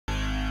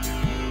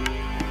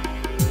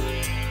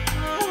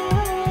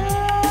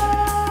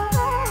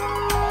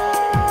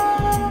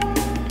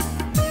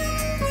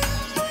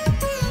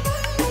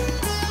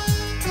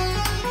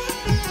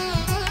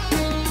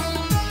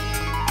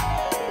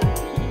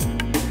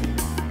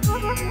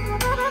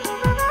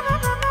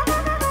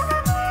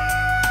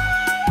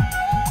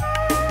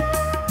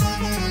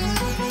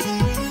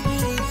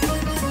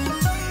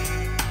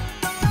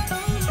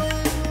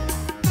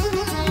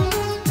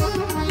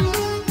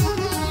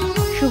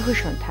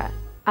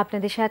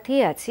আপনাদের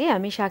সাথেই আছি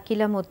আমি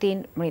শাকিলা মতিন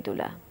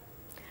মৃদুলা।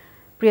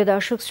 প্রিয়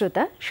দর্শক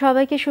শ্রোতা,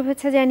 সবাইকে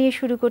শুভেচ্ছা জানিয়ে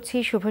শুরু করছি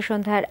শুভ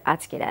সন্ধ্যার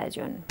আজকের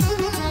আয়োজন।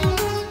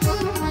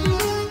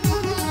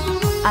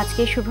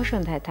 আজকে শুভ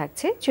সন্ধ্যায়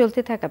থাকছে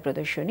চলতে থাকা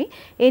প্রদর্শনী,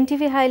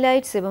 এনটিভি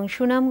হাইলাইটস এবং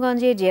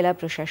সুনামগঞ্জের জেলা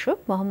প্রশাসক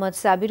মোহাম্মদ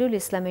সাবিরুল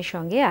ইসলামের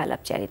সঙ্গে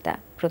আলাপচারিতা।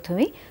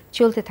 প্রথমেই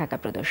চলতে থাকা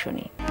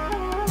প্রদর্শনী।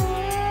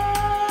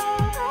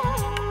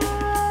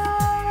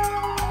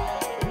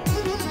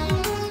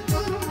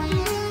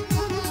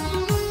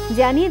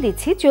 জানিয়ে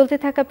দিচ্ছি চলতে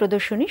থাকা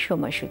প্রদর্শনীর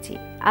সময়সূচি।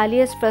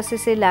 আলিয়াস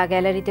প্রসেসের লা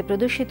গ্যালারিতে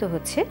প্রদর্শিত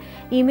হচ্ছে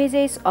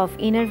ইমেজেস অফ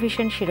ইনার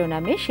ভিশন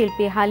শিরোনামে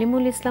শিল্পী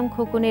হালিমুল ইসলাম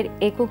খোকনের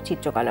একক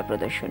চিত্রকলা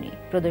প্রদর্শনী।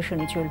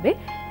 প্রদর্শনী চলবে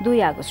 2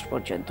 আগস্ট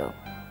পর্যন্ত।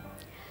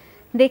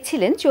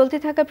 দেখছিলেন চলতে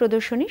থাকা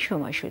প্রদর্শনীর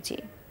সময়সূচি।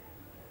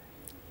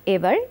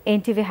 এবার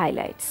এনটিভি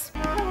হাইলাইটস।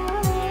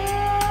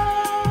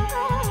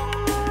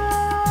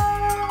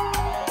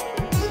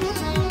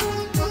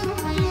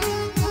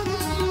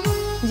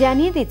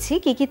 জানিয়ে দিচ্ছি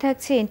কি কি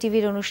থাকছে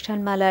এনটিভির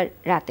অনুষ্ঠানমালার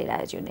রাতের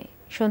আয়োজনে।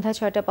 সন্ধ্যা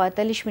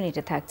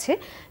 6:45 থাকছে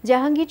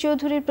জাহাঙ্গীর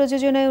চৌধুরীর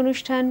প্রযোজনায়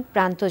অনুষ্ঠান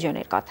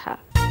প্রান্তজনের কথা।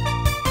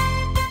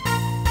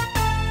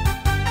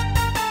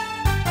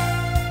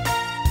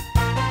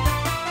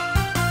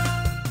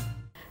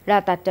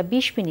 রাত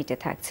 8:20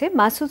 থাকছে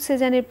মাসুদ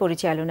সেজানের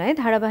পরিচালনায়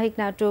ধারাবাহিক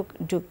নাটক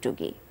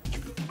ডুগডুগি।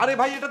 আরে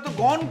ভাই, এটা তো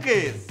গন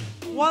কেস,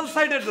 ওয়ান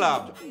সাইডেড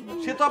লাভ।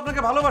 সে তো আপনাকে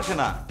ভালোবাসে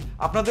না,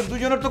 আপনাদের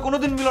দুজনের তো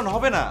কোনোদিন মিলন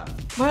হবে না।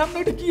 ভাই আপনি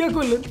এটা কি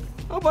করলেন?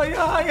 ভাই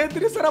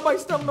সারা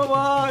বাইস্তাম না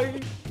ভাই।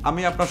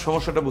 আমি আপনার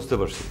সমস্যাটা বুঝতে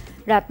পারছি।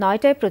 রাত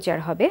 9টায় প্রচার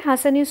হবে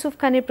হাসান ইউসুফ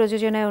খানের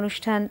প্রযোজনায়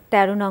অনুষ্ঠান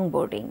 13 নং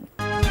বোর্ডিং।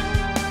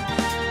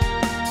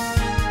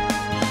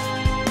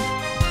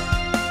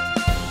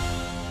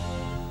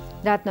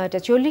 রাত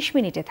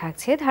 9:40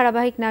 থাকছে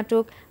ধারাবাহিক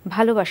নাটক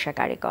ভালোবাসা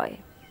কারে কয়।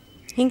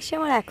 হিংসা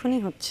আমার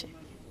এখনই হচ্ছে,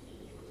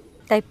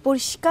 তাই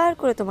পরিষ্কার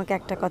করে তোমাকে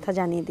একটা কথা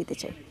জানিয়ে দিতে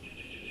চাই।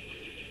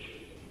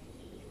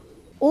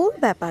 ওর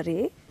ব্যাপারে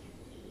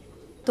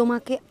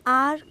তোমাকে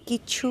আর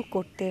কিছু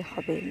করতে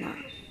হবে না।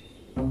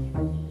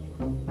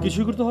 কিছু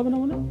করতে হবে না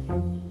মানে?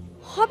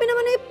 হবে না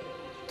মানে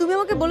তুমি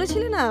আমাকে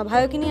বলেছিলে না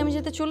ভাইকে নিয়ে আমি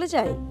যাতে চলে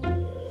যাই।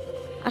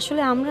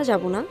 আসলে আমরা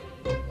যাব না,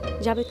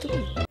 যাবে তুমি।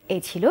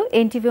 এই ছিল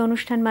এনটিভি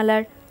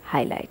অনুষ্ঠানমালার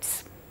হাইলাইটস।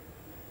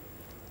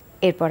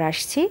 এরপর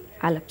আসছি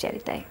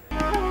আলাপচারিতায়।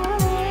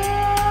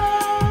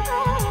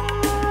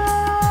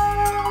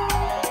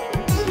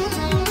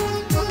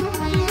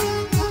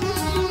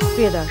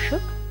 প্রিয়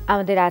দর্শক,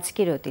 আমাদের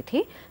আজকের অতিথি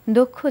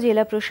দক্ষ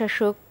জেলা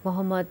প্রশাসক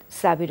মোহাম্মদ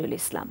সাবিরুল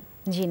ইসলাম,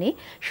 যিনি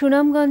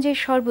সুনামগঞ্জের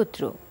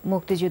সর্বত্র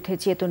মুক্তিযুদ্ধের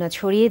চেতনা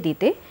ছড়িয়ে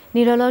দিতে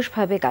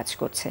নিরলসভাবে কাজ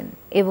করছেন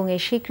এবং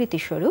এর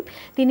স্বীকৃতিস্বরূপ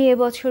তিনি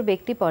এবছর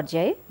ব্যক্তি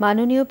পর্যায়ে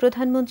মাননীয়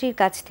প্রধানমন্ত্রীর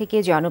কাছ থেকে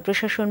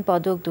জনপ্রশাসন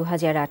পদক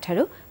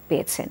 2018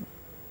 পেয়েছেন।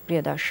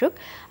 প্রিয় দর্শক,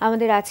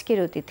 আমাদের আজকের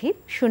অতিথি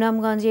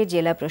সুনামগঞ্জের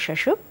জেলা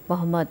প্রশাসক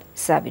মোহাম্মদ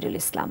সাবিরুল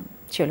ইসলাম।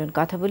 চলুন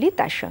কথা বলি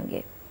তার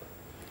সঙ্গে।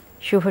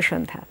 শুভ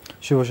সন্ধ্যা।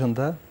 শুভ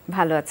সন্ধ্যা।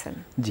 ভালো আছেন?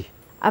 জি।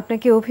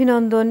 আপনাকে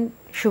অভিনন্দন।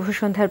 শুভ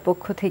সন্ধ্যার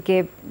পক্ষ থেকে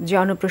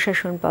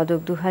জনপ্রশাসন পদক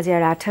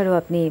 2018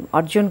 আপনি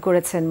অর্জন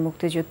করেছেন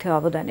মুক্তিযুদ্ধে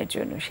অবদানের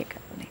জন্য। সে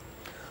কারণে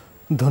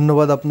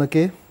ধন্যবাদ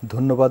আপনাকে,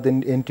 ধন্যবাদ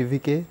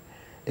এনটিভিকে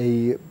এই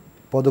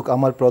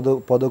আমার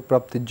পদক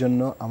প্রাপ্তির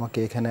জন্য আমাকে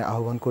এখানে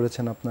আহ্বান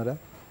করেছেন আপনারা।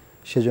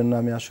 সেজন্য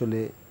আমি আসলে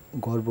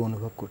গর্ব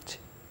অনুভব করছি।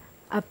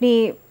 আপনি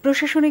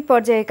প্রশাসনিক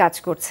পর্যায়ে কাজ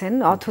করছেন,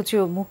 অথচ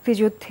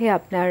মুক্তিযুদ্ধে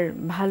আপনার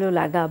ভালো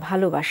লাগা,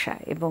 ভালোবাসা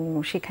এবং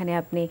সেখানে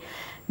আপনি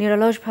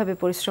নিরলসভাবে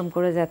পরিশ্রম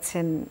করে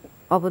যাচ্ছেন,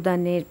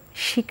 অবদানের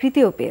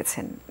স্বীকৃতিও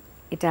পেয়েছেন।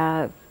 এটা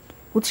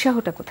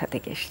উৎসাহটা কোথা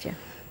থেকে এসছে?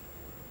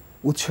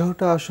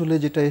 উৎসাহটা আসলে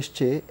যেটা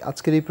এসছে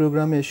আজকের এই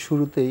প্রোগ্রামের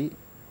শুরুতেই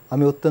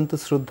আমি অত্যন্ত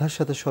শ্রদ্ধার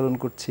সাথে স্মরণ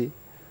করছি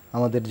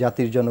আমাদের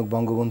জাতির জনক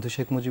বঙ্গবন্ধু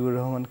শেখ মুজিবুর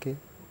রহমানকে।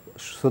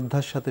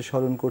 শ্রদ্ধার সাথে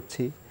স্মরণ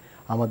করছি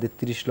আমাদের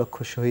 30 লক্ষ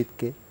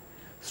শহীদকে।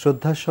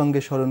 শ্রদ্ধার সঙ্গে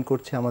স্মরণ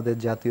করছি আমাদের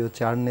জাতীয়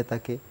 4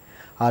 নেতাকে।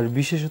 আর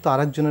বিশেষত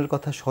আরেকজনের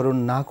কথা স্মরণ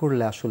না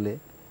করলে আসলে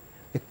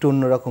একটু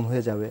অন্যরকম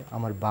হয়ে যাবে,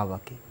 আমার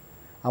বাবাকে।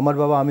 আমার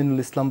বাবা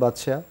আমিনুল ইসলাম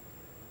বাদশাহ,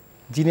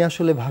 যিনি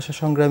আসলে ভাষা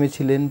সংগ্রামী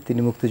ছিলেন।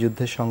 তিনি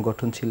মুক্তিযুদ্ধের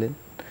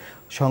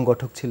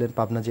সংগঠক ছিলেন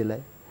পাবনা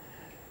জেলায়।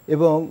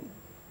 এবং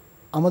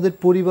আমাদের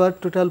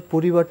টোটাল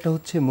পরিবারটা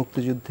হচ্ছে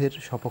মুক্তিযুদ্ধের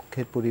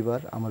সপক্ষের পরিবার।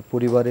 আমার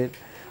পরিবারের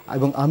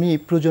এবং আমি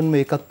প্রজন্ম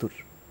 71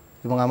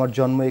 এবং আমার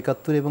জন্ম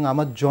 71 এবং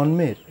আমার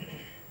জন্মের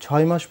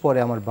 6 মাস পরে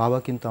আমার বাবা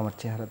কিন্তু আমার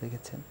চেহারা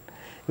দেখেছেন।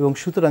 এবং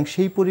সুতরাং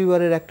সেই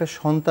পরিবারের একটা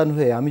সন্তান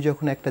হয়ে আমি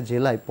যখন একটা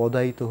জেলায়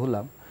পদায়িত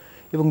হলাম,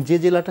 এবং যে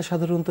জেলাটা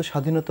সাধারণত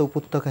স্বাধীনতা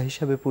উপত্যকা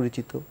হিসাবে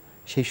পরিচিত,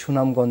 সেই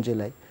সুনামগঞ্জ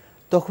জেলায়,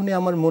 তখনই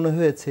আমার মনে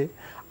হয়েছে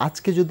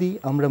আজকে যদি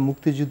আমরা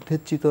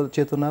মুক্তিযুদ্ধের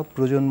চেতনা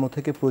প্রজন্ম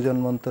থেকে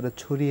প্রজন্মান্তরে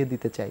ছড়িয়ে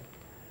দিতে চাই,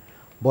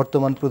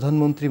 বর্তমান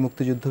প্রধানমন্ত্রী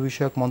মুক্তিযুদ্ধ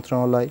বিষয়ক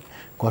মন্ত্রণালয়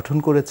গঠন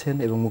করেছেন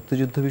এবং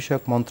মুক্তিযুদ্ধ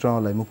বিষয়ক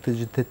মন্ত্রণালয়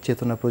মুক্তিযুদ্ধের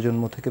চেতনা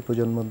প্রজন্ম থেকে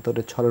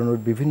প্রজন্মান্তরে ছড়ানোর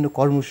বিভিন্ন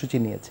কর্মসূচি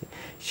নিয়েছে।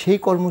 সেই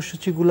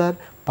কর্মসূচিগুলার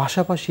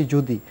পাশাপাশি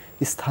যদি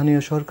স্থানীয়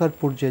সরকার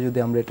পর্যায়ে যদি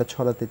আমরা এটা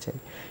ছড়াতে চাই,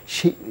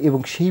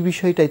 সেই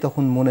বিষয়টাই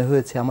তখন মনে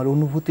হয়েছে আমার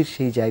অনুভূতির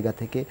সেই জায়গা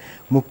থেকে,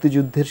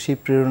 মুক্তিযুদ্ধের সেই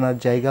প্রেরণার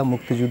জায়গা,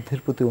 মুক্তিযুদ্ধের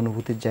প্রতি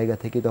অনুভূতির জায়গা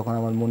থেকে তখন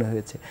আমার মনে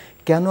হয়েছে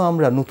কেন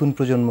আমরা নতুন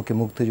প্রজন্মকে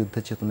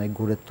মুক্তিযুদ্ধের চেতনায়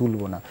গড়ে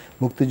তুলব না,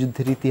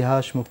 মুক্তিযুদ্ধের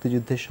ইতিহাস,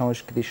 মুক্তিযুদ্ধের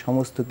সংস্কৃতি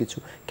সমস্ত কিছু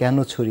কেন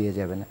ছড়িয়ে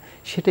যাবে না।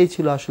 সেটাই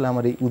ছিল আসলে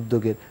আমার এই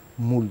উদ্যোগের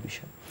মূল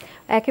বিষয়।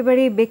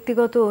 একেবারে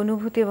ব্যক্তিগত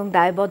অনুভূতি এবং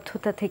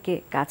দায়বদ্ধতা থেকে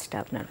কাজটা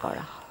আপনার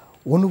করা?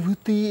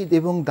 অনুভূতি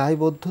এবং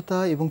দায়বদ্ধতা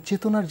এবং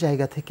চেতনার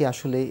জায়গা থেকে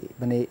আসলে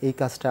মানে এই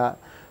কাজটা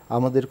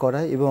আমাদের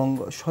করা, এবং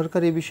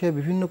সরকার এই বিষয়ে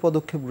বিভিন্ন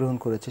পদক্ষেপ গ্রহণ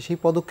করেছে। সেই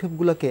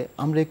পদক্ষেপগুলোকে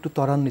আমরা একটু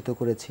ত্বরান্বিত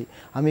করেছি,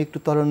 আমি একটু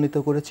ত্বরান্বিত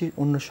করেছি,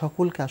 অন্য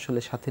সকলকে আসলে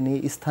সাথে নিয়ে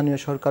স্থানীয়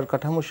সরকার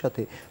কাঠামোর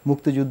সাথে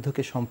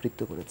মুক্তিযুদ্ধকে সম্পৃক্ত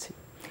করেছি।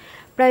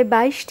 প্রায়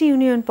 22টি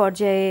ইউনিয়ন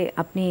পর্যায়ে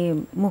আপনি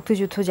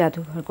মুক্তিযুদ্ধ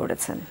জাদুঘর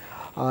করেছেন।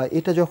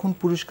 এটা যখন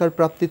পুরস্কার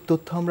প্রাপ্তির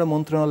তথ্য আমরা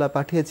মন্ত্রণালয়ে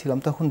পাঠিয়েছিলাম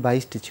তখন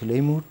 22টি ছিল।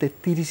 এই মুহূর্তে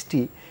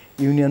 30টি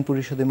ইউনিয়ন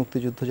পরিষদে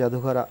মুক্তিযুদ্ধ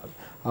জাদুঘর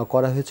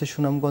করা হয়েছে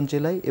সুনামগঞ্জ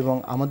জেলায়, এবং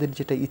আমাদের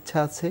যেটা ইচ্ছা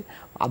আছে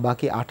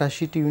বাকি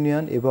 88টি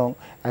ইউনিয়ন এবং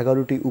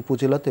 11টি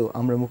উপজেলাতেও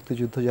আমরা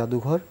মুক্তিযুদ্ধ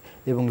জাদুঘর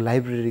এবং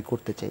লাইব্রেরি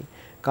করতে চাই।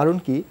 কারণ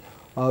কি,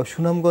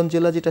 সুনামগঞ্জ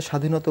জেলা যেটা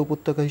স্বাধীনতা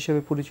উপত্যকা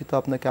হিসেবে পরিচিত,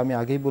 আপনাকে আমি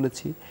আগেই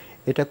বলেছি,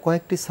 এটা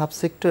কয়েকটি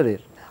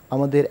সাবসেক্টরের,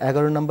 আমাদের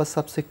 11 নম্বর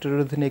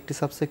সাবসেক্টরের অধীনে একটি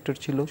সাবসেক্টর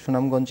ছিল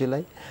সুনামগঞ্জ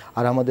জেলায়,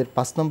 আর আমাদের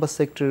 5 নম্বর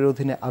সেক্টরের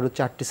অধীনে আরও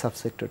 4টি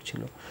সাবসেক্টর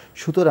ছিল।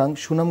 সুতরাং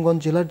সুনামগঞ্জ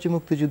জেলার যে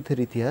মুক্তিযুদ্ধের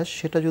ইতিহাস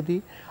সেটা যদি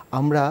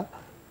আমরা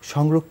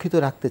সংরক্ষিত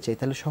রাখতে চাই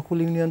তাহলে সকল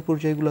ইউনিয়ন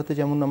পর্যায়গুলোতে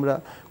যেমন আমরা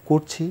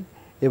করছি,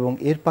 এবং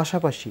এর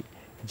পাশাপাশি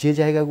যে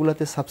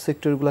জায়গাগুলোতে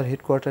সাবসেক্টরগুলোর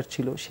হেডকোয়ার্টার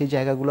ছিল সেই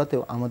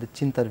জায়গাগুলোতেও আমাদের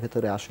চিন্তার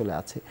ভেতরে আসলে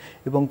আছে।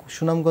 এবং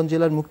সুনামগঞ্জ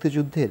জেলার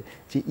মুক্তিযুদ্ধের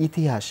যে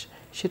ইতিহাস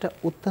সেটা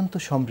অত্যন্ত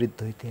সমৃদ্ধ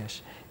ইতিহাস,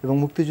 এবং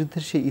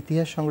মুক্তিযুদ্ধের সেই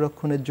ইতিহাস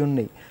সংরক্ষণের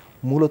জন্যেই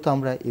মূলত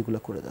আমরা এগুলো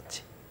করে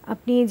যাচ্ছি।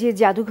 আপনি যে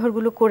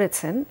জাদুঘরগুলো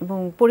করেছেন এবং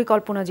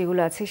পরিকল্পনা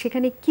যেগুলো আছে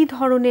সেখানে কি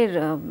ধরনের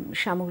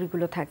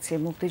সামগ্রীগুলো থাকছে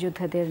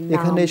মুক্তিযোদ্ধাদের?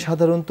 এখানে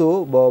সাধারণত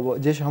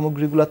যে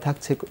সামগ্রীগুলো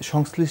থাকছে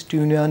সংশ্লিষ্ট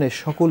ইউনিয়নের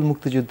সকল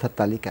মুক্তিযোদ্ধার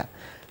তালিকা,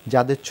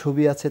 যাদের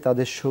ছবি আছে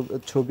তাদের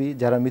ছবি,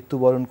 যারা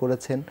মৃত্যুবরণ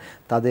করেছেন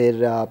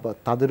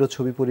তাদেরও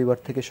ছবি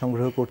পরিবার থেকে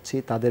সংগ্রহ করছি,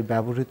 তাদের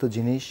ব্যবহৃত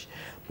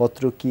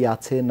জিনিসপত্র কি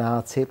আছে না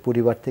আছে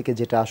পরিবার থেকে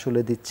যেটা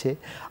আসলে দিচ্ছে।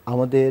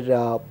 আমাদের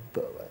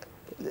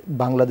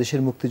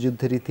বাংলাদেশের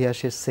মুক্তিযুদ্ধের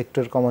ইতিহাসের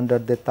সেক্টর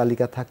কমান্ডারদের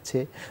তালিকা থাকছে,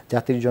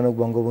 জাতির জনক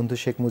বঙ্গবন্ধু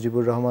শেখ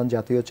মুজিবুর রহমান,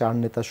 জাতীয় 4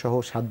 নেতা সহ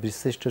 7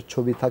 বীরশ্রেষ্ঠের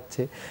ছবি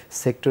থাকছে,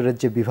 সেক্টরের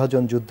যে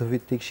বিভাজন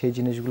যুদ্ধভিত্তিক সেই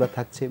জিনিসগুলো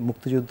থাকছে,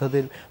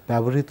 মুক্তিযোদ্ধাদের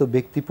ব্যবহৃত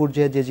ব্যক্তি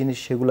পর্যায়ে যে জিনিস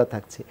সেগুলো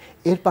থাকছে।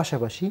 এর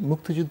পাশাপাশি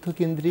মুক্তিযুদ্ধ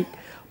কেন্দ্রিক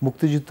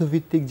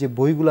মুক্তিযুদ্ধভিত্তিক যে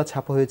বইগুলো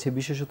ছাপা হয়েছে,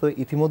 বিশেষত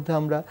ইতিমধ্যে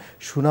আমরা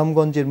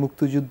সুনামগঞ্জের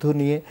মুক্তিযুদ্ধ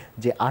নিয়ে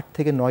যে 8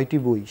 থেকে 9টি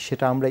বই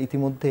সেটা আমরা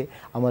ইতিমধ্যে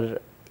আমার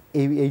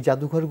এই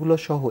জাদুঘরগুলো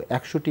সহ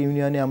 100টি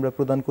ইউনিয়নে আমরা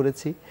প্রদান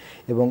করেছি।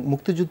 এবং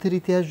মুক্তিযুদ্ধের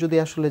ইতিহাস যদি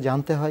আসলে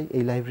জানতে হয়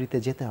এই লাইব্রেরিতে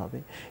যেতে হবে,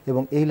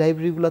 এবং এই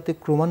লাইব্রেরিগুলোতে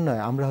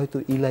ক্রমান্বয়ে আমরা হয়তো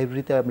এই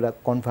লাইব্রেরিতে আমরা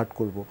কনভার্ট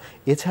করব।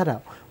 এছাড়া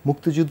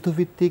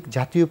মুক্তিযুদ্ধভিত্তিক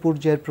জাতীয়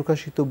পর্যায়ের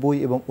প্রকাশিত বই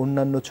এবং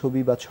অন্যান্য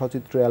ছবি বা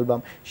সচিত্র অ্যালবাম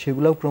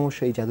সেগুলোও ক্রমশ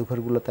এই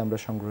জাদুঘরগুলোতে আমরা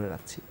সংগ্রহে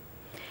রাখছি।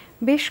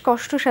 বেশ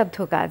কষ্টসাধ্য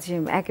কাজ,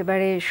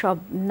 একেবারে সব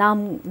নাম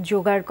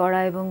জোগাড় করা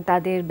এবং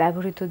তাদের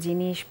ব্যবহৃত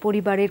জিনিস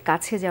পরিবারের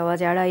কাছে যাওয়া,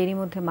 যারা এরই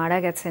মধ্যে মারা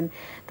গেছেন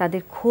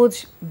তাদের খোঁজ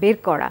বের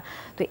করা।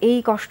 তো এই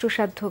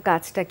কষ্টসাধ্য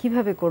কাজটা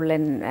কিভাবে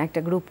করলেন? একটা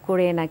গ্রুপ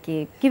করে নাকি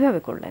কিভাবে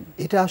করলেন?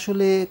 এটা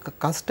আসলে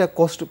কাজটা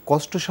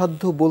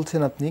কষ্টসাধ্য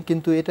বলছেন আপনি,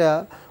 কিন্তু এটা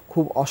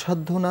খুব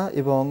অসাধ্য না,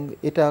 এবং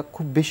এটা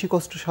খুব বেশি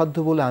কষ্টসাধ্য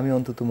বলে আমি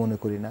অন্তত মনে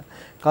করি না।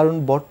 কারণ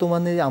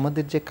বর্তমানে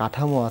আমাদের যে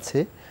কাঠামো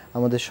আছে,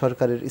 আমাদের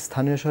সরকারের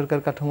স্থানীয় সরকার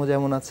কাঠামো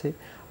যেমন আছে,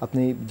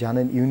 আপনি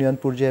জানেন ইউনিয়ন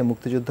পর্যায়ে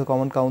মুক্তিযোদ্ধা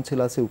কমন কাউন্সিল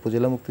আছে,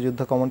 উপজেলা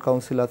মুক্তিযোদ্ধা কমন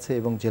কাউন্সিল আছে,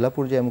 এবং জেলা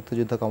পর্যায়ে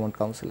মুক্তিযোদ্ধা কমন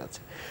কাউন্সিল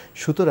আছে।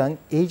 সুতরাং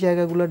এই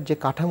জায়গাগুলোর যে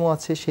কাঠামো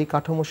আছে সেই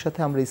কাঠামোর সাথে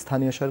আমরা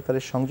স্থানীয়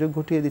সরকারের সংযোগ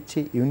ঘটিয়ে দিচ্ছি।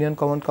 ইউনিয়ন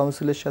কমন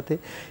কাউন্সিলের সাথে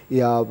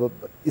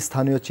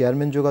স্থানীয়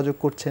চেয়ারম্যান যোগাযোগ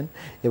করছেন,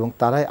 এবং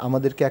তারাই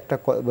আমাদেরকে একটা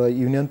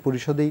ইউনিয়ন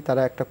পরিষদেই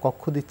তারা একটা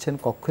কক্ষ দিচ্ছেন,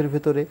 কক্ষের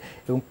ভেতরে,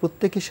 এবং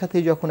প্রত্যেকের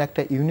সাথেই যখন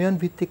একটা ইউনিয়ন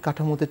ভিত্তিক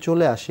কাঠামোতে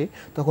চলে আসে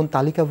তখন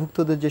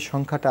তালিকাভুক্তদের যে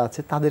সংখ্যাটা আছে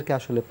তাদেরকে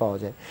আসলে পাওয়া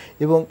যায়।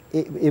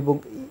 এবং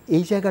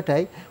এই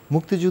জায়গাটায়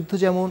মুক্তিযুদ্ধ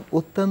যেমন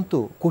অত্যন্ত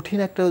কঠিন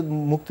একটা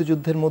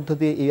মুক্তিযুদ্ধের মধ্য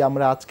দিয়ে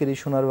আমরা আজকের এই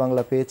সোনার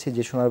বাংলা পেয়েছি,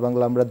 যে সোনার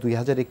বাংলা আমরা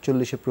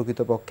 2041-এ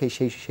প্রকৃতপক্ষে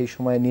সেই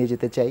সময়ে নিয়ে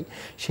যেতে চাই।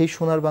 সেই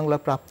সোনার বাংলা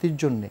প্রাপ্তির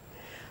জন্যে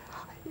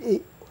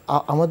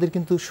আমাদের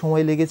কিন্তু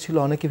সময় লেগেছিল,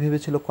 অনেকে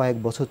ভেবেছিল কয়েক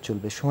বছর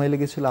চলবে, সময়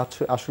লেগেছিল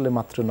আসলে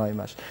মাত্র 9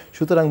 মাস।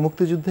 সুতরাং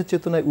মুক্তিযুদ্ধের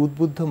চেতনায়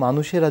উদ্বুদ্ধ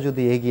মানুষেরা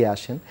যদি এগিয়ে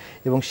আসেন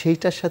এবং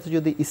সেইটার সাথে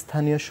যদি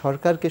স্থানীয়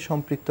সরকারকে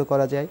সম্পৃক্ত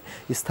করা যায়,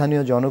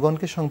 স্থানীয়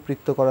জনগণকে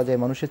সম্পৃক্ত করা যায়,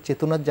 মানুষের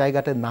চেতনার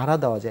জায়গাটা নাড়া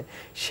দেওয়া যায়,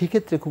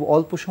 সেক্ষেত্রে খুব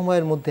অল্প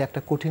সময়ের মধ্যে একটা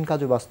কঠিন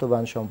কাজও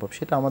বাস্তবায়ন সম্ভব।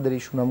 সেটা আমাদের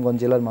এই সুনামগঞ্জ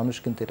জেলার মানুষ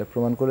কিন্তু এটা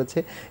প্রমাণ করেছে,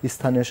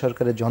 স্থানীয়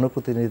সরকারের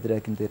জনপ্রতিনিধিরা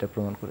কিন্তু এটা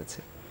প্রমাণ করেছে।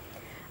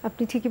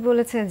 আপনি ঠিকই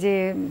বলেছেন যে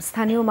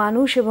স্থানীয়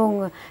মানুষ এবং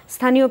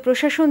স্থানীয়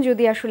প্রশাসন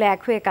যদি আসলে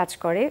এক হয়ে কাজ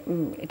করে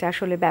এটা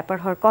আসলে ব্যাপার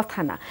হওয়ার কথা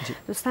না।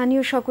 তো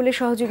স্থানীয় সকলে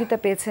সহযোগিতা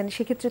পেয়েছেন,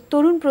 সেক্ষেত্রে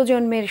তরুণ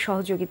প্রজন্মের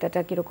সহযোগিতাটা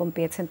কীরকম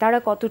পেয়েছেন, তারা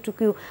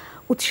কতটুকু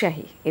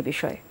উৎসাহী এ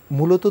বিষয়ে?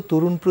 মূলত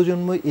তরুণ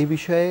প্রজন্ম এ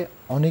বিষয়ে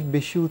অনেক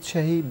বেশি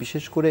উৎসাহী,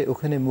 বিশেষ করে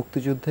ওখানে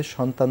মুক্তিযুদ্ধের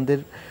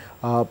সন্তানদের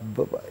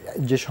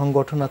যে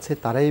সংগঠন আছে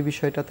তারা এই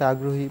বিষয়টাতে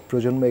আগ্রহী,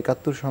 প্রজন্ম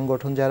 ৭১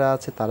 সংগঠন যারা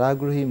আছে তারা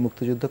আগ্রহী,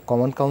 মুক্তিযুদ্ধ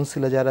কমন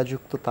কাউন্সিলে যারা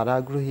যুক্ত তারা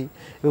আগ্রহী,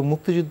 এবং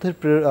মুক্তিযুদ্ধের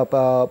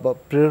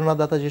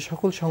প্রেরণাদাতা যে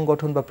সকল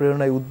সংগঠন বা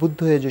প্রেরণায় উদ্বুদ্ধ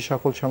হয়ে যে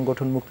সকল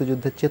সংগঠন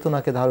মুক্তিযুদ্ধের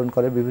চেতনাকে ধারণ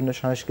করে, বিভিন্ন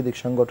সাংস্কৃতিক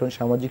সংগঠন,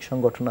 সামাজিক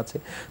সংগঠন আছে,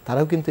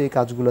 তারাও কিন্তু এই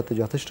কাজগুলোতে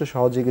যথেষ্ট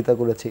সহযোগিতা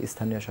করেছে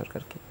স্থানীয়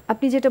সরকারকে।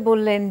 আপনি যেটা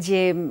বললেন যে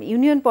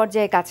ইউনিয়ন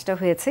পর্যায়ে কাজটা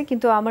হয়েছে,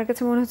 কিন্তু আমার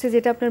কাছে মনে হচ্ছে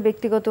যেটা আপনার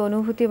ব্যক্তিগত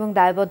অনুভূতি এবং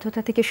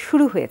দায়বদ্ধতা থেকে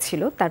শুরু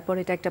হয়েছিল, তারপর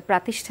এটা একটা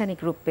প্রাতিষ্ঠানিক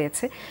রূপ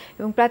পেয়েছে,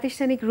 এবং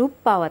প্রাতিষ্ঠানিক রূপ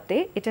পাওয়াতে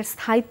এটার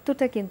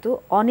স্থায়িত্বটা কিন্তু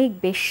অনেক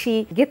বেশি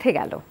গেঁথে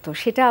গেল। তো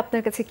সেটা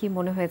আপনার কাছে কি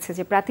মনে হয়েছে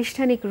যে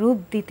প্রাতিষ্ঠানিক রূপ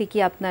দিতে কি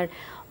আপনার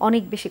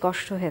অনেক বেশি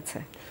কষ্ট হয়েছে?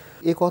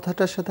 এই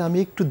কথাটার সাথে আমি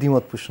একটু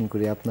দ্বিমত পোষণ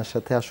করি আপনার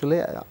সাথে। আসলে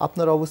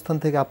আপনার অবস্থান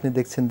থেকে আপনি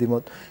দেখছেন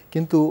দ্বিমত,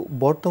 কিন্তু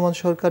বর্তমান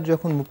সরকার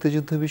যখন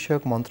মুক্তিযুদ্ধ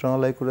বিষয়ক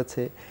মন্ত্রণালয়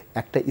করেছে,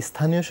 একটা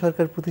স্থানীয়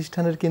সরকার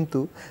প্রতিষ্ঠানের কিন্তু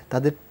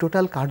তাদের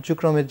টোটাল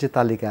কার্যক্রমের যে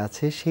তালিকা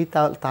আছে সেই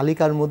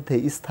তালিকার মধ্যে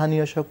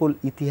স্থানীয় সকল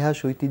ইতিহাস,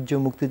 ঐতিহ্য,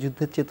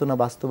 মুক্তিযুদ্ধের চেতনা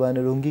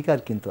বাস্তবায়নের অঙ্গীকার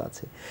কিন্তু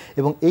আছে।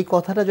 এবং এই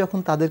কথাটা যখন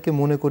তাদেরকে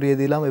মনে করিয়ে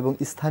দিলাম এবং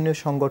স্থানীয়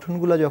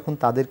সংগঠনগুলো যখন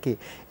তাদেরকে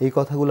এই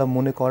কথাগুলো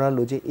মনে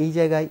করালো যে এই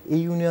জায়গায়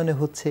এই ইউনিয়নে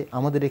হচ্ছে,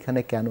 আমাদের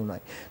এখানে কেন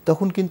নয়,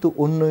 তখন কিন্তু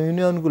অন্য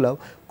ইউনিয়নগুলোও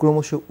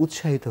ক্রমশ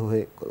উৎসাহিত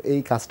হয়ে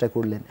এই কাজটা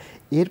করলেন।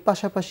 এর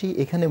পাশাপাশি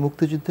এখানে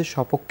মুক্তিযুদ্ধের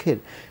সপক্ষের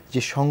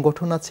যে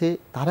সংগঠন আছে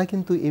তারা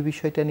কিন্তু এই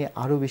বিষয়টা নিয়ে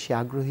আরও বেশি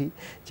আগ্রহী,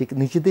 যে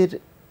নিজেদের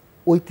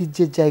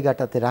ঐতিহ্যের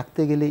জায়গাটাতে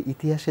রাখতে গেলে,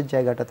 ইতিহাসের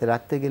জায়গাটাতে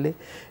রাখতে গেলে,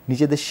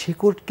 নিজেদের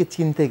শেকড়কে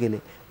চিনতে গেলে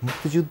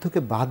মুক্তিযুদ্ধকে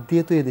বাদ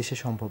দিয়ে তো এদেশে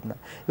সম্ভব না।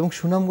 এবং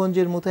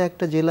সুনামগঞ্জের মতো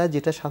একটা জেলা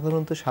যেটা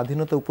সাধারণত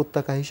স্বাধীনতা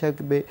উপত্যকা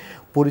হিসাবে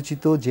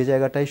পরিচিত, যে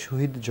জায়গাটায়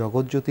শহীদ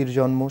জগৎজ্যোতির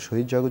জন্ম,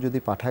 শহীদ জগৎজ্যোতি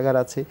পাঠাগার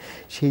আছে,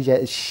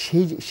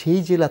 সেই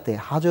জেলাতে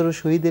হাজারো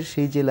শহীদের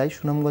সেই জেলায়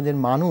সুনামগঞ্জের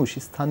মানুষ,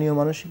 স্থানীয়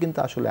মানুষই কিন্তু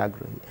আসলে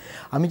আগ্রহী।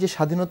 আমি যে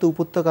স্বাধীনতা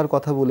উপত্যকার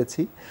কথা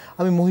বলেছি,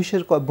 আমি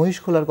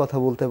মহিষখোলার কথা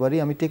বলতে পারি,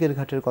 আমি টেকের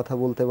ঘাটের কথা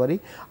বলতে পারি,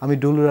 আমি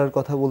ডলুরার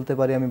কথা বলতে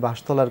পারি, আমি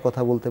বাঁশতলার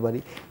কথা বলতে পারি,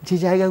 যে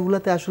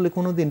জায়গাগুলোতে আসলে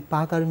কোনোদিন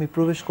পাক আর্মি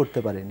প্রবেশ করতে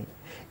পারেনি।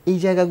 এই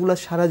জায়গাগুলো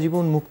সারা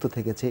জীবন মুক্ত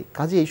থেকেছে।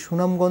 কাজেই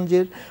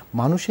সুনামগঞ্জের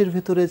মানুষের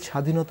ভেতরে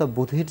স্বাধীনতা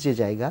বোধের যে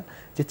জায়গা,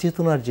 যে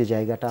চেতনার যে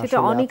জায়গাটা সেটা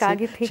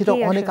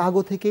অনেক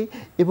আগে থেকে,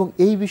 এবং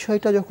এই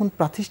বিষয়টা যখন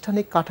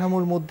প্রাতিষ্ঠানিক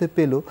কাঠামোর মধ্যে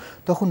পেল,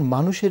 তখন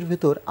মানুষের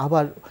ভেতর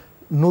আবার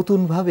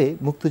নতুনভাবে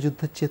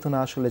মুক্তিযুদ্ধের চেতনা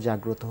আসলে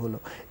জাগ্রত হলো।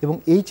 এবং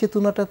এই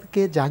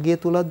চেতনাটাকে জাগিয়ে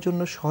তোলার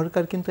জন্য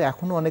সরকার কিন্তু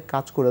এখনও অনেক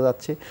কাজ করে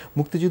যাচ্ছে।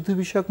 মুক্তিযুদ্ধ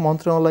বিষয়ক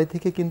মন্ত্রণালয়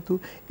থেকে কিন্তু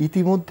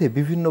ইতিমধ্যে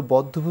বিভিন্ন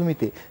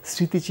বধ্যভূমিতে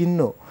স্মৃতিচিহ্ন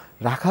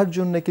রাখার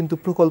জন্য কিন্তু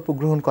প্রকল্প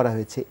গ্রহণ করা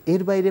হয়েছে।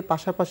 এর বাইরে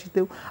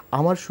পাশাপাশিতেও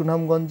আমার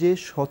সুনামগঞ্জে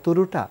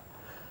 17টা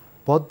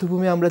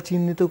বধ্যভূমি আমরা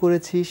চিহ্নিত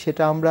করেছি,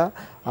 সেটা আমরা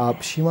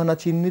সীমানা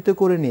চিহ্নিত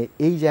করে নিয়ে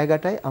এই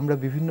জায়গাটায় আমরা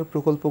বিভিন্ন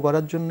প্রকল্প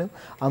করার জন্য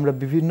আমরা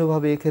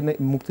বিভিন্নভাবে এখানে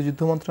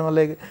মুক্তিযুদ্ধ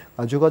মন্ত্রণালয়ে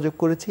যোগাযোগ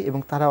করেছি, এবং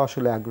তারাও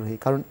আসলে আগ্রহী।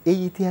 কারণ এই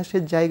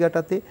ইতিহাসের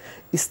জায়গাটাতে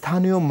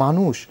স্থানীয়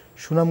মানুষ,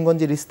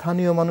 সুনামগঞ্জের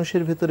স্থানীয়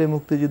মানুষের ভেতরে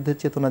মুক্তিযুদ্ধের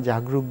চেতনা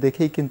জাগরুক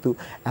দেখেই কিন্তু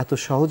এত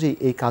সহজেই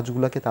এই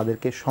কাজগুলোকে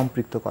তাদেরকে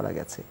সম্পৃক্ত করা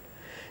গেছে।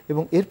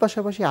 এবং এর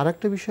পাশাপাশি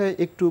আরেকটা বিষয়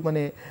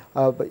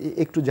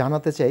একটু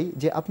জানাতে চাই,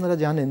 যে আপনারা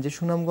জানেন যে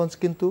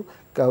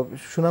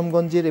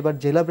সুনামগঞ্জের এবার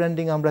জেলা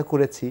ব্র্যান্ডিং আমরা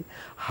করেছি,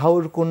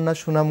 হাওর কন্যা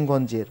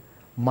সুনামগঞ্জের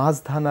মাছ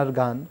ধানার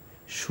গান,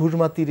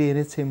 সুরমা তীরে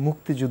এনেছে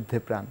মুক্তিযুদ্ধে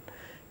প্রাণ।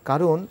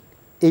 কারণ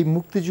এই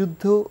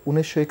মুক্তিযুদ্ধ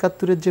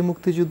 1971-এর যে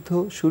মুক্তিযুদ্ধ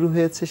শুরু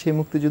হয়েছে, সেই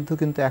মুক্তিযুদ্ধ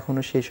কিন্তু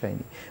এখনও শেষ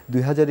হয়নি।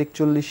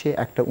 2041-এ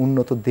একটা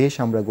উন্নত দেশ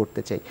আমরা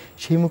গড়তে চাই,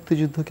 সেই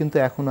মুক্তিযুদ্ধ কিন্তু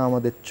এখনও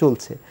আমাদের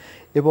চলছে।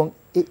 এবং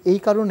এই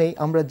কারণেই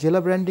আমরা জেলা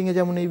ব্র্যান্ডিংয়ে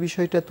যেমন এই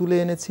বিষয়টা তুলে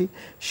এনেছি,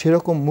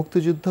 সেরকম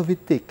মুক্তিযুদ্ধ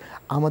ভিত্তিক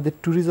আমাদের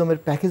ট্যুরিজমের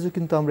প্যাকেজও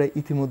কিন্তু আমরা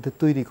ইতিমধ্যে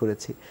তৈরি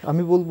করেছি।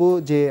 আমি বলবো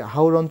যে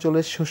হাওর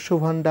অঞ্চলের শস্য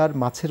ভাণ্ডার,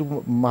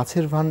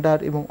 মাছের ভাণ্ডার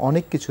এবং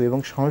অনেক কিছু, এবং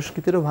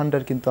সংস্কৃতিরও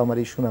ভাণ্ডার কিন্তু আমার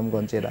এই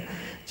সুনামগঞ্জেরা,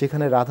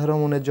 যেখানে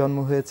রাধারমণের জন্ম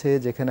হয়েছে,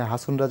 যেখানে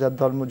হাসন রাজার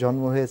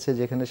জন্ম হয়েছে,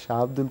 যেখানে শাহ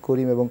আব্দুল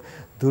করিম এবং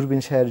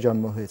দূরবীন শাহের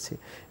জন্ম হয়েছে।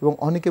 এবং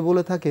অনেকে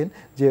বলে থাকেন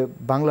যে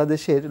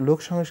বাংলাদেশের লোক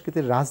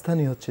সংস্কৃতির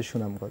রাজধানী হচ্ছে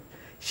সুনামগঞ্জ।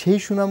 সেই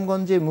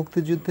সুনামগঞ্জে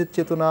মুক্তিযুদ্ধের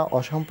চেতনা,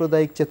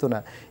 অসাম্প্রদায়িক চেতনা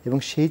এবং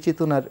সেই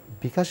চেতনার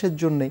বিকাশের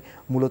জন্যই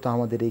মূলত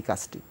আমাদের এই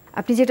কাজটি।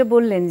 আপনি যেটা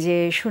বললেন যে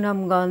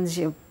সুনামগঞ্জ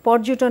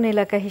পর্যটন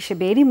এলাকা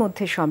হিসেবে এরই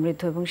মধ্যে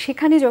সমৃদ্ধ, এবং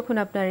সেখানে যখন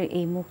আপনার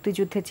এই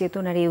মুক্তিযুদ্ধের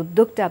চেতনার এই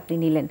উদ্যোগটা আপনি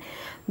নিলেন,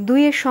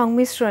 দুইয়ের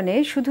সংমিশ্রণে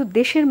শুধু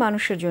দেশের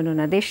মানুষের জন্য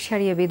না, দেশ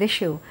ছাড়িয়ে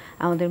বিদেশেও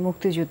আমাদের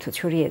মুক্তিযুদ্ধ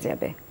ছড়িয়ে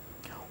যাবে।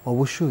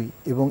 অবশ্যই,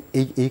 এবং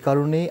এই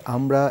কারণেই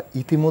আমরা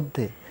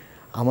ইতিমধ্যে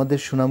আমাদের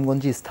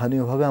সুনামগঞ্জে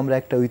স্থানীয়ভাবে আমরা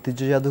একটা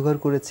ঐতিহ্য জাদুঘর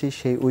করেছি।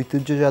 সেই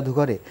ঐতিহ্য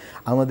জাদুঘরে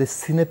আমাদের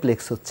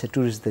সিনেপ্লেক্স হচ্ছে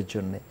ট্যুরিস্টদের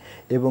জন্য,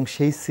 এবং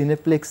সেই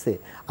সিনেপ্লেক্সে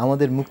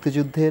আমাদের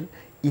মুক্তিযুদ্ধের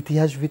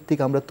ইতিহাস ভিত্তিক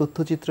আমরা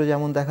তথ্যচিত্র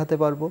যেমন দেখাতে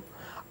পারবো,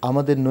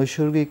 আমাদের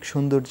নৈসর্গিক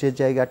সৌন্দর্যের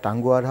জায়গা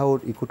টাঙ্গুয়ার হাওর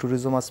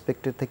ইকোট্যুরিজম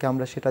আসপেক্টের থেকে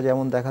আমরা সেটা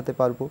যেমন দেখাতে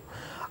পারবো।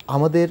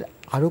 আমাদের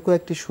আরও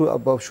কয়েকটি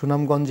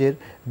সুনামগঞ্জের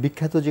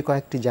বিখ্যাত যে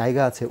কয়েকটি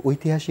জায়গা আছে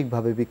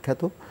ঐতিহাসিকভাবে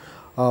বিখ্যাত,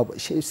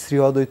 শ্রী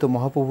অদ্বৈত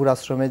মহাপ্রভুর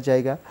আশ্রমের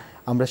জায়গা,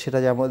 আমরা সেটা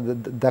যেমন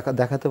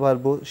দেখাতে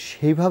পারবো।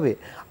 সেইভাবে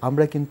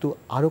আমরা কিন্তু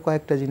আরও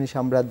কয়েকটা জিনিস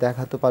আমরা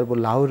দেখাতে পারবো।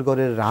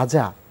 লাউরগড়ের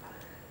রাজা,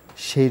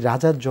 সেই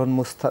রাজার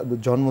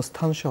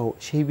জন্মস্থান সহ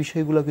সেই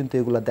বিষয়গুলো কিন্তু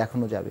এগুলো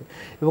দেখানো যাবে।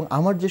 এবং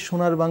আমার যে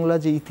সোনার বাংলা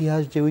যে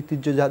ইতিহাস যে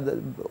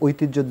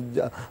ঐতিহ্য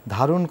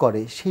ধারণ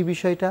করে সেই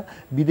বিষয়টা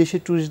বিদেশি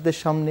ট্যুরিস্টদের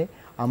সামনে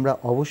আমরা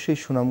অবশ্যই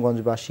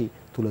সুনামগঞ্জবাসী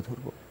তুলে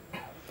ধরব।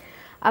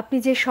 আপনি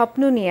যে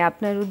স্বপ্ন নিয়ে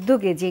আপনার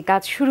উদ্যোগে যে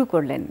কাজ শুরু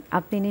করলেন,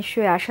 আপনি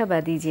নিশ্চয়ই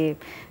আশাবাদী যে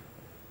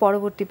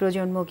পরবর্তী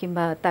প্রজন্ম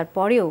কিংবা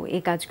তারপরেও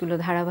এই কাজগুলো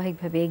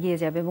ধারাবাহিকভাবে এগিয়ে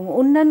যাবে এবং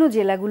অন্যান্য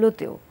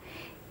জেলাগুলোতেও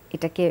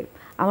এটাকে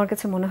আমার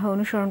কাছে মনে হয়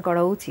অনুসরণ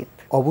করা উচিত।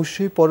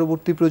 অবশ্যই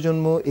পরবর্তী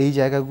প্রজন্ম এই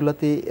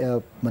জায়গাগুলোতে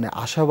মানে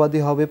আশাবাদী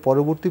হবে।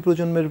 পরবর্তী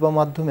প্রজন্মের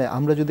মাধ্যমে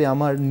আমরা যদি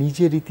আমার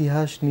নিজের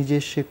ইতিহাস,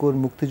 নিজের শেকড়,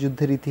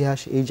 মুক্তিযুদ্ধের ইতিহাস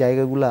এই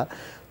জায়গাগুলা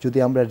যদি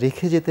আমরা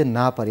রেখে যেতে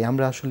না পারি,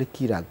 আমরা আসলে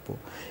কি রাখবো?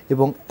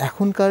 এবং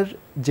এখনকার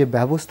যে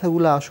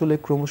ব্যবস্থাগুলো আসলে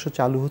ক্রমশ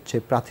চালু হচ্ছে,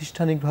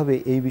 প্রাতিষ্ঠানিকভাবে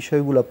এই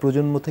বিষয়গুলো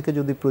প্রজন্ম থেকে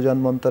যদি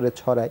প্রজন্মান্তরে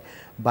ছড়ায়,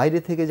 বাইরে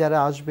থেকে যারা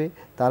আসবে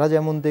তারা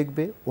যেমন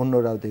দেখবে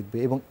অন্যরাও দেখবে।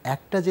 এবং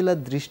একটা জেলার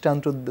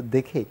দৃষ্টান্ত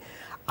দেখে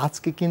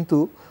আজকে কিন্তু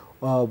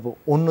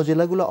অন্য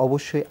জেলাগুলো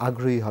অবশ্যই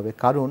আগ্রহী হবে।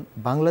 কারণ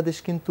বাংলাদেশ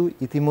কিন্তু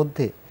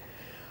ইতিমধ্যে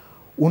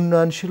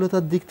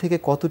উন্নয়নশীলতার দিক থেকে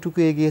কতটুকু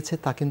এগিয়েছে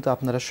তা কিন্তু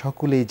আপনারা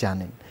সকলেই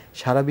জানেন।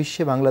 সারা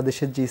বিশ্বে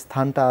বাংলাদেশের যে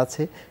স্থানটা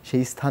আছে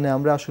সেই স্থানে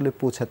আমরা আসলে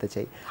পৌঁছাতে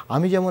চাই।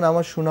 আমি যেমন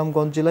আমার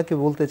সুনামগঞ্জ জেলাকে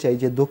বলতে চাই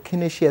যে দক্ষিণ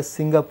এশিয়ার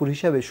সিঙ্গাপুর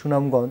হিসাবে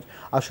সুনামগঞ্জ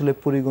আসলে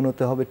পরিগণিত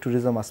হবে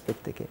ট্যুরিজম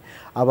আসপেক্ট থেকে।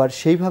 আবার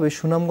সেইভাবে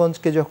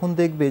সুনামগঞ্জকে যখন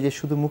দেখবে যে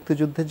শুধু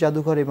মুক্তিযুদ্ধের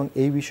জাদুঘর এবং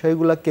এই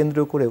বিষয়গুলো কেন্দ্র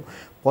করেও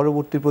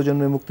পরবর্তী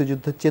প্রজন্মে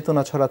মুক্তিযুদ্ধের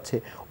চেতনা ছড়াচ্ছে,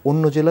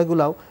 অন্য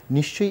জেলাগুলাও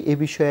নিশ্চয়ই এ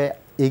বিষয়ে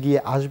এগিয়ে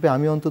আসবে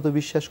আমি অন্তত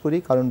বিশ্বাস করি।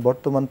 কারণ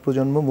বর্তমান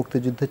প্রজন্ম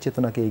মুক্তিযুদ্ধের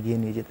চেতনাকে এগিয়ে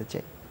নিয়ে যেতে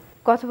চায়।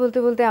 কথা বলতে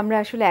বলতে আমরা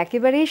আসলে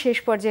একেবারেই শেষ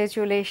পর্যায়ে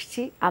চলে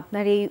এসেছি।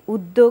 আপনার এই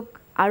উদ্যোগ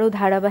আরও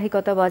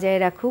ধারাবাহিকতা বজায়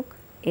রাখুক,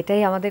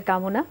 এটাই আমাদের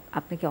কামনা।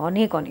 আপনাকে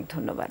অনেক অনেক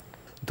ধন্যবাদ।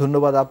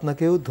 ধন্যবাদ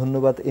আপনাকেও,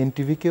 ধন্যবাদ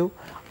এনটিভিকেও।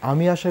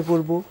 আমি আশা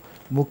করব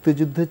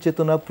মুক্তিযুদ্ধের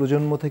চেতনা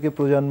প্রজন্ম থেকে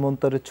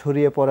প্রজন্মান্তরে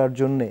ছড়িয়ে পড়ার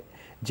জন্যে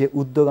যে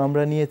উদ্যোগ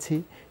আমরা নিয়েছি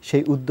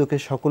সেই উদ্যোগে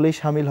সকলেই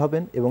সামিল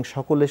হবেন এবং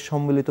সকলের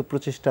সম্মিলিত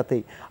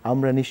প্রচেষ্টাতেই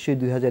আমরা নিশ্চয়ই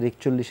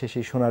 2041-এ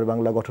সেই সোনার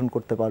বাংলা গঠন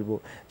করতে পারবো,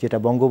 যেটা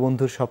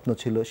বঙ্গবন্ধুর স্বপ্ন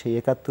ছিল, সেই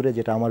 71-এ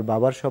যেটা আমার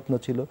বাবার স্বপ্ন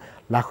ছিল,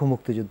 লাখো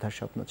মুক্তিযোদ্ধার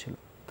স্বপ্ন ছিল।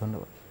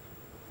 ধন্যবাদ।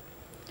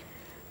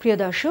 প্রিয়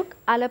দর্শক,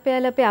 আলাপে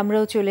আলাপে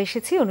আমরাও চলে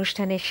এসেছি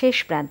অনুষ্ঠানের শেষ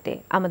প্রান্তে।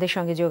 আমাদের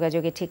সঙ্গে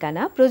যোগাযোগের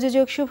ঠিকানা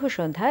প্রযোজক শুভ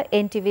সন্ধ্যা,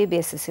 এনটিভি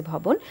বিএসসি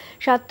ভবন,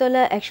 7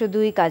 তলা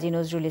 102 কাজী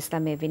নজরুল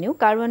ইসলাম এভিনিউ,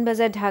 কারওয়ান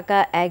বাজার, ঢাকা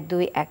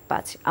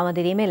 1215।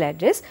 আমাদের ইমেল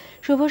অ্যাড্রেস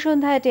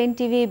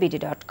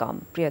shubosondha@ntvbd.com।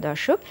 প্রিয়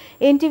দর্শক,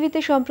 এনটিভিতে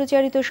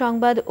সম্প্রচারিত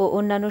সংবাদ ও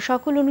অন্যান্য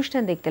সকল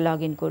অনুষ্ঠান দেখতে লগ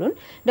ইন করুন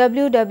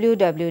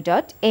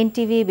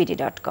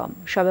www.ntvbd.com।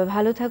 সবাই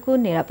ভালো থাকুন,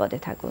 নিরাপদে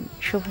থাকুন।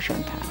 শুভ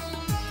সন্ধ্যা।